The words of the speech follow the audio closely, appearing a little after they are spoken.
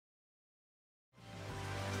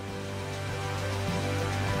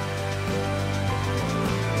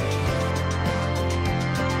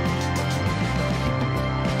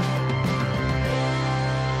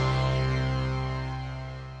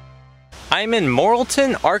I'm in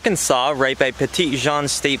Morrillton, Arkansas, right by Petit Jean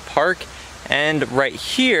State Park, and right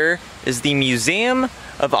here is the Museum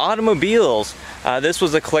of Automobiles. This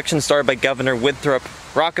was a collection started by Governor Winthrop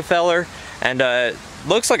Rockefeller, and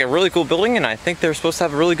looks like a really cool building, and I think they're supposed to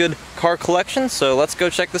have a really good car collection, so let's go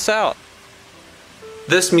check this out.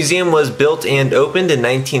 This museum was built and opened in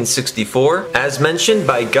 1964, as mentioned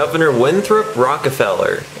by Governor Winthrop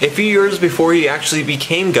Rockefeller, a few years before he actually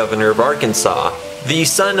became governor of Arkansas. The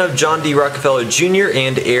son of John D. Rockefeller Jr.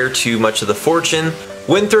 and heir to much of the fortune,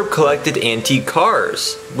 Winthrop collected antique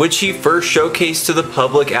cars, which he first showcased to the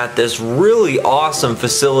public at this really awesome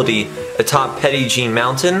facility atop Petit Jean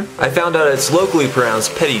Mountain. I found out it's locally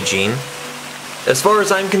pronounced Petit Jean. As far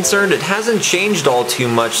as I'm concerned, it hasn't changed all too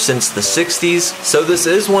much since the 60s, so this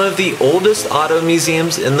is one of the oldest auto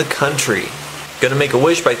museums in the country. Gonna make a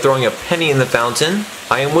wish by throwing a penny in the fountain.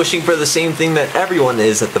 I am wishing for the same thing that everyone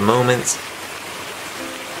is at the moment.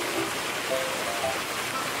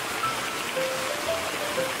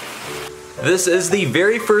 This is the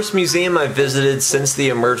very first museum I've visited since the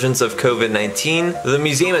emergence of COVID-19. The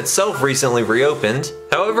museum itself recently reopened.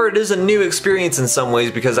 However, it is a new experience in some ways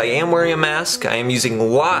because I am wearing a mask, I am using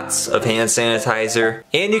lots of hand sanitizer,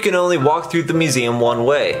 and you can only walk through the museum one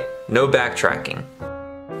way. No backtracking.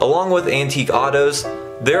 Along with antique autos,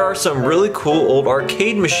 there are some really cool old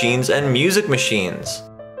arcade machines and music machines.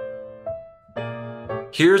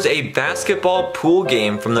 Here's a basketball pool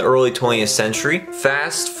game from the early 20th century.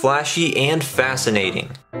 Fast, flashy, and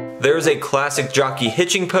fascinating. There's a classic jockey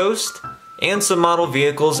hitching post, and some model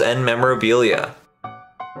vehicles and memorabilia.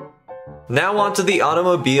 Now onto the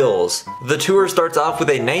automobiles. The tour starts off with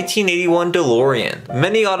a 1981 DeLorean.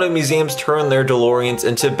 Many auto museums turn their DeLoreans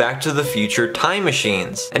into Back to the Future time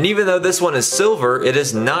machines. And even though this one is silver, it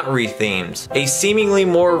is not rethemed. A seemingly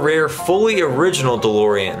more rare, fully original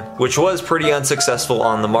DeLorean, which was pretty unsuccessful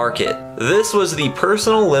on the market. This was the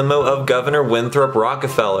personal limo of Governor Winthrop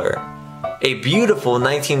Rockefeller. A beautiful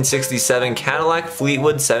 1967 Cadillac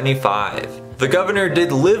Fleetwood 75. The governor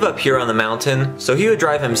did live up here on the mountain, so he would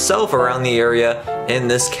drive himself around the area in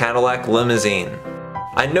this Cadillac limousine.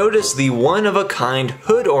 I noticed the one-of-a-kind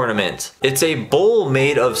hood ornament. It's a bowl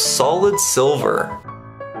made of solid silver.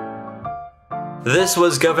 This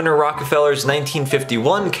was Governor Rockefeller's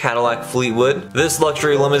 1951 Cadillac Fleetwood. This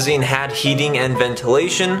luxury limousine had heating and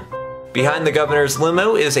ventilation. Behind the governor's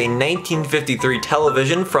limo is a 1953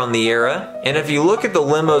 television from the era, and if you look at the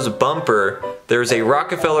limo's bumper, there's a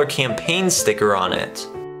Rockefeller campaign sticker on it.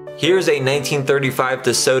 Here's a 1935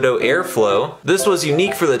 DeSoto Airflow. This was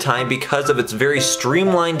unique for the time because of its very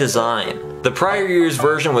streamlined design. The prior year's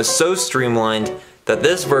version was so streamlined that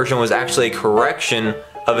this version was actually a correction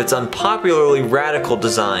of its unpopularly radical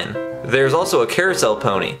design. There's also a carousel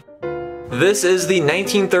pony. This is the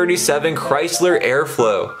 1937 Chrysler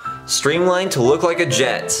Airflow, streamlined to look like a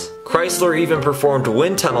jet. Chrysler even performed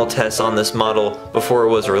wind tunnel tests on this model before it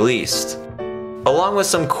was released. Along with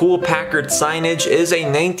some cool Packard signage is a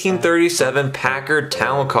 1937 Packard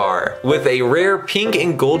Town Car with a rare pink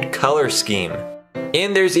and gold color scheme.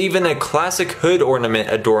 And there's even a classic hood ornament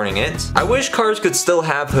adorning it. I wish cars could still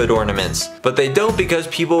have hood ornaments, but they don't because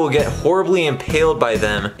people will get horribly impaled by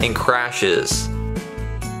them in crashes.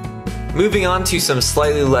 Moving on to some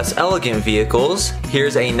slightly less elegant vehicles,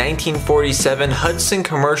 here's a 1947 Hudson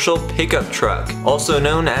commercial pickup truck, also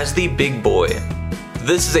known as the Big Boy.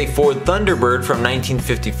 This is a Ford Thunderbird from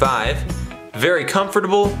 1955, very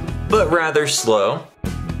comfortable, but rather slow.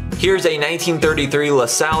 Here's a 1933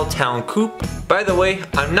 LaSalle Town Coupe. By the way,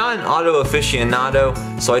 I'm not an auto aficionado,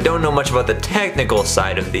 so I don't know much about the technical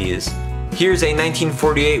side of these. Here's a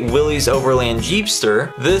 1948 Willys Overland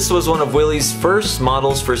Jeepster. This was one of Willys' first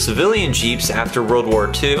models for civilian Jeeps after World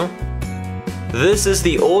War II. This is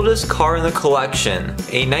the oldest car in the collection,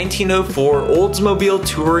 a 1904 Oldsmobile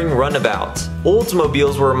Touring Runabout.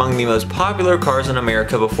 Oldsmobiles were among the most popular cars in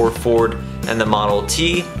America before Ford and the Model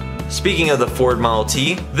T. Speaking of the Ford Model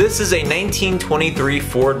T, this is a 1923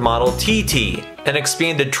 Ford Model TT, an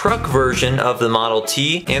expanded truck version of the Model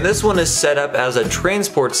T, and this one is set up as a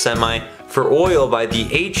transport semi for oil by the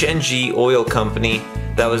H&G Oil Company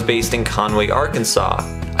that was based in Conway, Arkansas.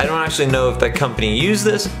 I don't actually know if that company used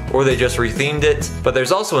this or they just rethemed it, but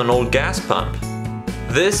there's also an old gas pump.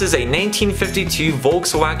 This is a 1952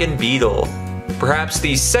 Volkswagen Beetle, perhaps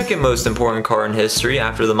the second most important car in history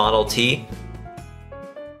after the Model T.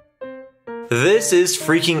 This is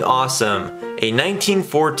freaking awesome, a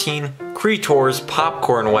 1914 Cretor's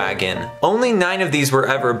popcorn wagon. Only 9 of these were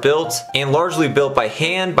ever built, and largely built by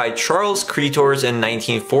hand by Charles Cretor's in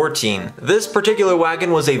 1914. This particular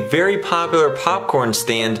wagon was a very popular popcorn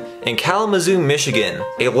stand in Kalamazoo, Michigan,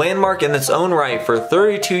 a landmark in its own right for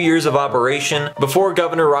 32 years of operation before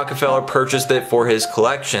Governor Rockefeller purchased it for his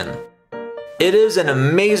collection. It is an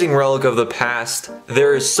amazing relic of the past.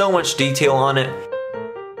 There is so much detail on it.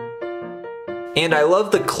 And I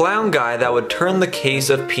love the clown guy that would turn the case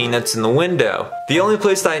of peanuts in the window. The only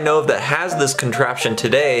place that I know of that has this contraption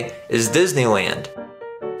today is Disneyland.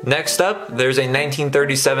 Next up, there's a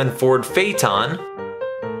 1937 Ford Phaeton.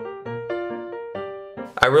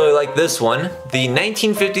 I really like this one, the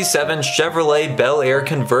 1957 Chevrolet Bel Air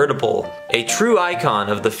convertible, a true icon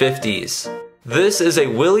of the 50s. This is a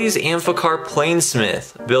Willys Amphicar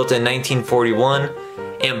Planesmith, built in 1941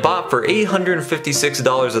 and bought for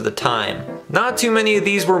 $856 at the time. Not too many of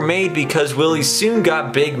these were made because Willys soon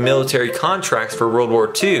got big military contracts for World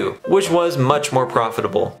War II, which was much more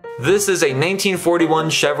profitable. This is a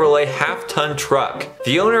 1941 Chevrolet half-ton truck.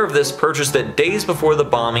 The owner of this purchased it days before the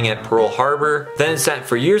bombing at Pearl Harbor, then it sat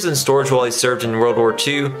for years in storage while he served in World War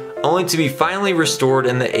II, only to be finally restored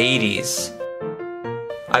in the 80s.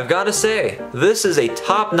 I've gotta say, this is a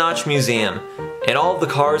top-notch museum, and all of the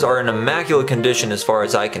cars are in immaculate condition as far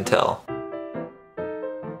as I can tell.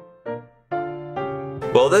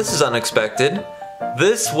 Well, this is unexpected.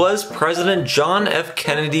 This was President John F.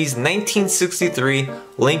 Kennedy's 1963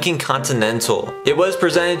 Lincoln Continental. It was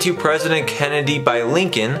presented to President Kennedy by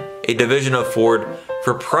Lincoln, a division of Ford,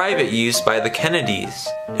 for private use by the Kennedys.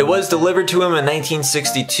 It was delivered to him in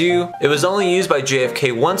 1962. It was only used by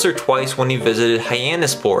JFK once or twice when he visited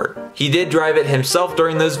Hyannisport. He did drive it himself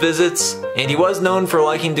during those visits, and he was known for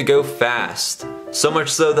liking to go fast. So much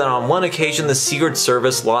so that on one occasion the Secret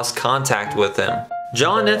Service lost contact with him.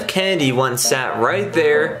 John F. Kennedy once sat right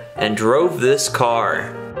there and drove this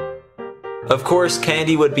car. Of course,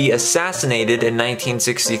 Kennedy would be assassinated in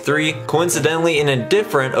 1963, coincidentally in a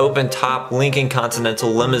different open-top Lincoln Continental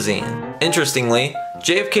limousine. Interestingly,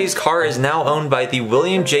 JFK's car is now owned by the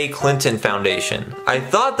William J. Clinton Foundation. I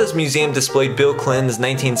thought this museum displayed Bill Clinton's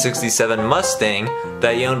 1967 Mustang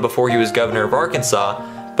that he owned before he was governor of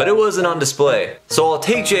Arkansas, but it wasn't on display. So I'll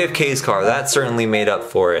take JFK's car, that certainly made up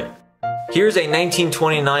for it. Here's a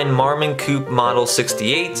 1929 Marmon Coupe Model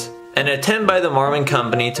 68, an attempt by the Marmon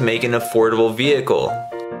Company to make an affordable vehicle.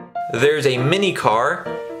 There's a mini car,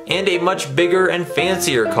 and a much bigger and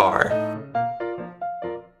fancier car.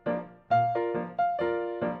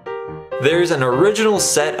 There's an original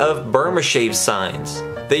set of Burma Shave signs.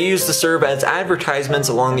 They used to serve as advertisements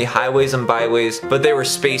along the highways and byways, but they were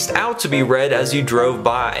spaced out to be read as you drove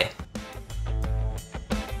by.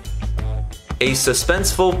 A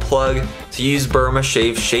suspenseful plug to use Burma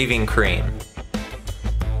Shave shaving cream.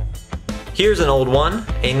 Here's an old one,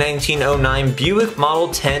 a 1909 Buick Model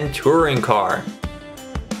 10 touring car.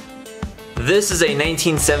 This is a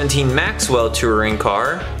 1917 Maxwell touring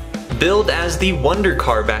car, billed as the Wonder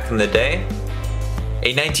Car back in the day.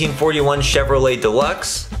 A 1941 Chevrolet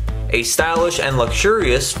Deluxe, a stylish and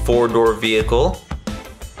luxurious 4-door vehicle.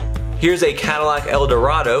 Here's a Cadillac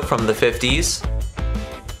Eldorado from the 50s.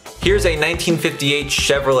 Here's a 1958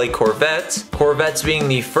 Chevrolet Corvette, Corvettes being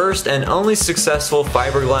the first and only successful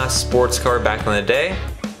fiberglass sports car back in the day.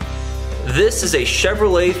 This is a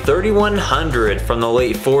Chevrolet 3100 from the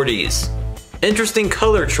late 40s. Interesting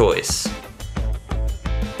color choice.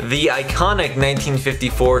 The iconic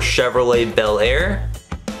 1954 Chevrolet Bel Air.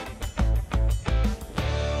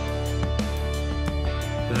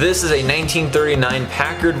 This is a 1939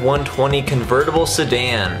 Packard 120 convertible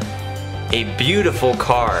sedan. A beautiful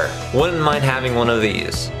car. Wouldn't mind having one of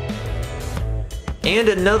these. And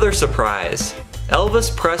another surprise.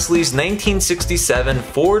 Elvis Presley's 1967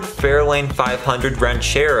 Ford Fairlane 500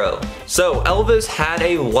 Ranchero. So Elvis had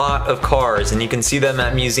a lot of cars, and you can see them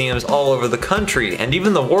at museums all over the country and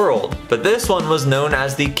even the world. But this one was known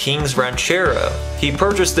as the King's Ranchero. He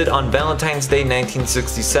purchased it on Valentine's Day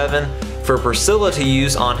 1967 for Priscilla to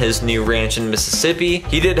use on his new ranch in Mississippi.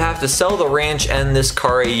 He did have to sell the ranch and this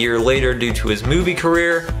car a year later due to his movie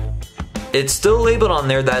career. It's still labeled on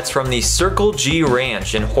there that's from the Circle G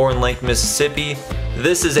Ranch in Horn Lake, Mississippi.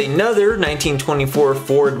 This is another 1924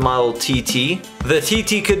 Ford Model TT. The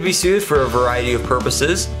TT could be sued for a variety of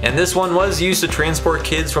purposes, and this one was used to transport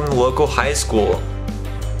kids from the local high school.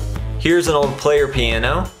 Here's an old player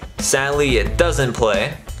piano. Sadly, it doesn't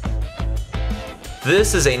play.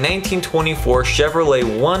 This is a 1924 Chevrolet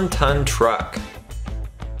 1-ton truck.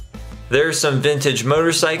 There's some vintage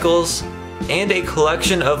motorcycles and a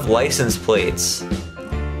collection of license plates.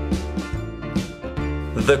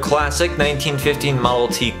 the classic 1915 Model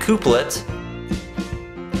T Couplet.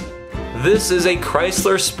 This is a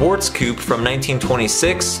Chrysler Sports Coupe from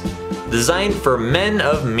 1926, designed for men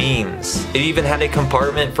of means. It even had a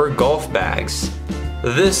compartment for golf bags.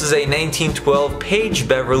 This is a 1912 Page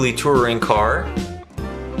Beverly touring car.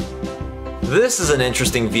 This is an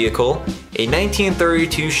interesting vehicle, a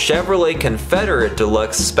 1932 Chevrolet Confederate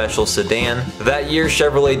Deluxe Special Sedan. That year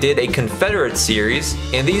Chevrolet did a Confederate series,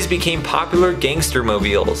 and these became popular gangster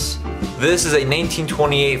mobiles. This is a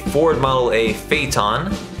 1928 Ford Model A Phaeton,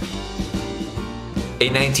 a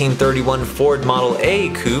 1931 Ford Model A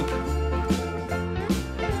Coupe,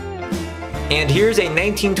 and here's a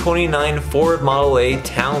 1929 Ford Model A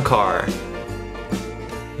Town Car.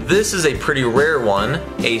 This is a pretty rare one,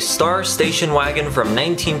 a Star station wagon from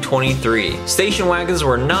 1923. Station wagons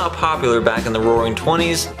were not popular back in the Roaring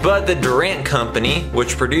 20s, but the Durant Company,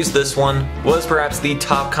 which produced this one, was perhaps the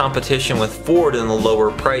top competition with Ford in the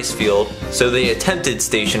lower price field, so they attempted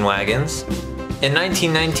station wagons. In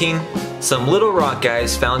 1919, some Little Rock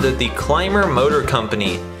guys founded the Clymer Motor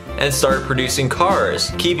Company and started producing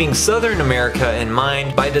cars, keeping Southern America in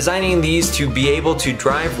mind by designing these to be able to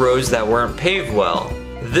drive roads that weren't paved well.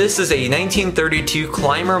 This is a 1932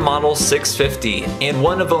 Clymer Model 650 and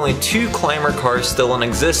one of only 2 Clymer cars still in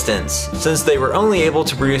existence, since they were only able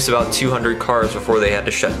to produce about 200 cars before they had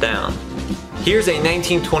to shut down. Here's a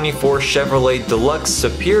 1924 Chevrolet Deluxe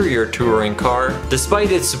Superior touring car.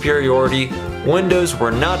 Despite its superiority, windows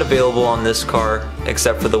were not available on this car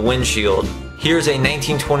except for the windshield. Here's a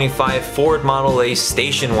 1925 Ford Model A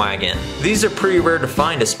station wagon. These are pretty rare to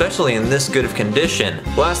find, especially in this good of condition.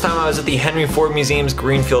 Last time I was at the Henry Ford Museum's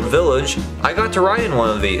Greenfield Village, I got to ride in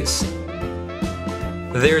one of these.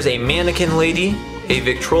 There's a mannequin lady, a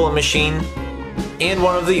Victrola machine, and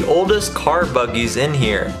one of the oldest car buggies in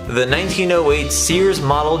here, the 1908 Sears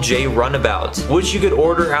Model J Runabout, which you could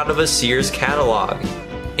order out of a Sears catalog.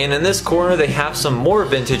 And in this corner they have some more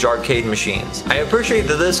vintage arcade machines. I appreciate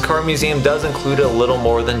that this car museum does include a little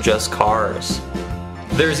more than just cars.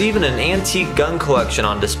 There's even an antique gun collection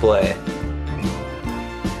on display.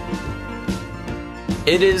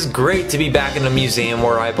 It is great to be back in a museum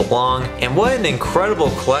where I belong, and what an incredible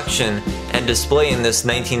collection and display in this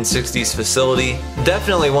 1960s facility.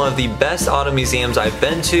 Definitely one of the best auto museums I've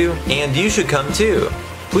been to, and you should come too.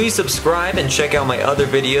 Please subscribe and check out my other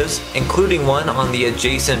videos, including one on the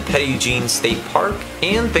adjacent Petit Jean State Park,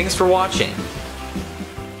 and thanks for watching.